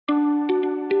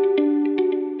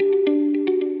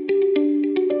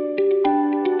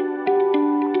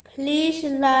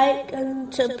like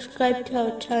and subscribe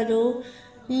to our channel.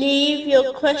 Leave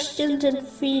your questions and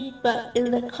feedback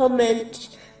in the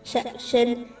comments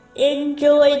section.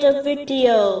 Enjoy the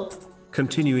video.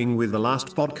 Continuing with the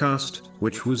last podcast,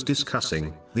 which was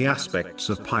discussing the aspects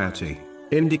of piety,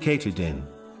 indicated in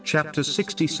chapter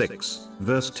 66,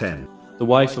 verse 10. The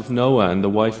wife of Noah and the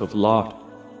wife of Lot.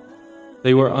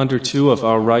 They were under two of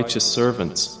our righteous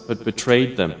servants, but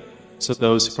betrayed them, so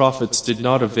those prophets did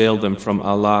not avail them from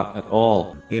Allah at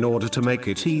all. In order to make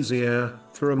it easier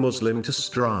for a Muslim to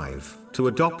strive to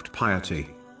adopt piety,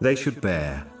 they should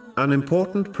bear an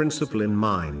important principle in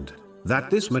mind, that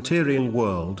this material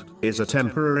world is a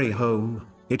temporary home.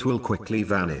 It will quickly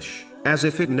vanish, as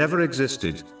if it never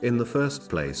existed in the first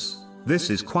place. This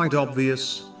is quite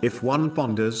obvious. If one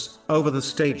ponders over the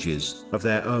stages of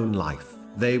their own life,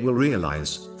 they will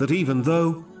realize that even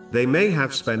though they may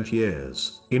have spent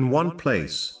years in one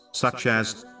place, such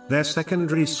as their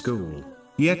secondary school,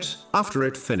 yet after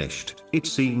it finished, it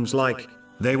seems like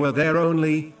they were there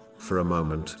only for a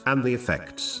moment, and the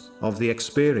effects of the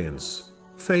experience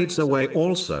fades away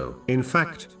also. In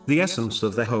fact, the essence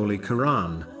of the Holy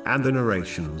Quran and the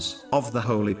narrations of the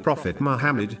Holy Prophet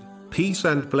Muhammad, peace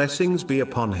and blessings be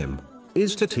upon him,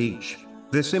 is to teach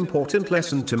this important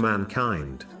lesson to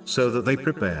mankind, so that they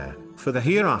prepare for the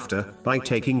hereafter by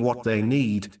taking what they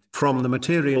need from the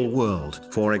material world.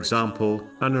 For example,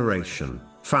 a narration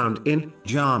found in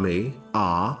Jami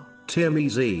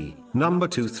Tirmizi, number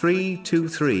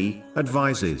 2323,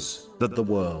 advises that the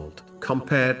world,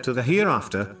 compared to the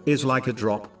hereafter, is like a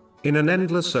drop in an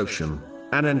endless ocean.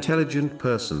 An intelligent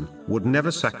person would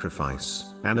never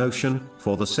sacrifice an ocean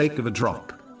for the sake of a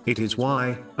drop. It is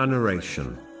why a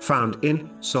narration found in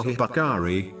Sahih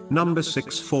Bukhari, number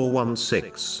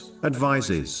 6416,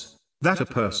 advises that a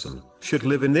person should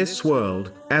live in this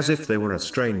world as if they were a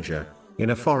stranger in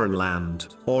a foreign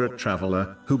land, or a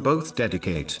traveler who both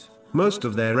dedicate most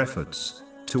of their efforts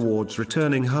towards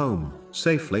returning home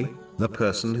safely. The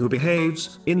person who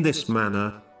behaves in this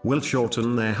manner will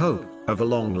shorten their hope of a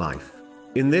long life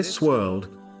in this world,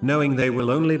 knowing they will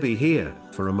only be here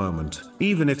for a moment,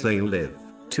 even if they live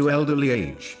to elderly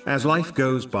age. As life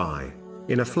goes by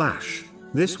in a flash,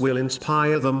 this will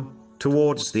inspire them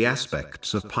towards the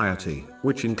aspects of piety,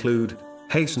 which include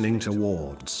hastening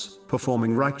towards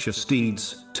performing righteous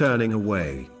deeds, turning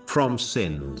away from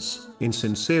sins in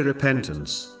sincere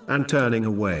repentance, and turning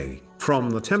away from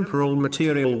the temporal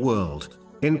material world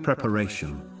in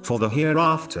preparation for the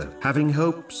hereafter. Having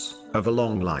hopes of a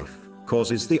long life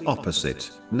causes the opposite,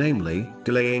 namely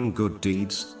delaying good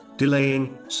deeds,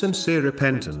 delaying sincere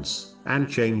repentance, and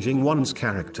changing one's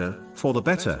character for the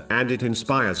better, and it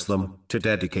inspires them to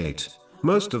dedicate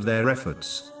most of their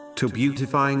efforts to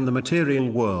beautifying the material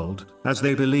world, as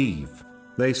they believe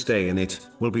they stay in it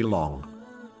will be long.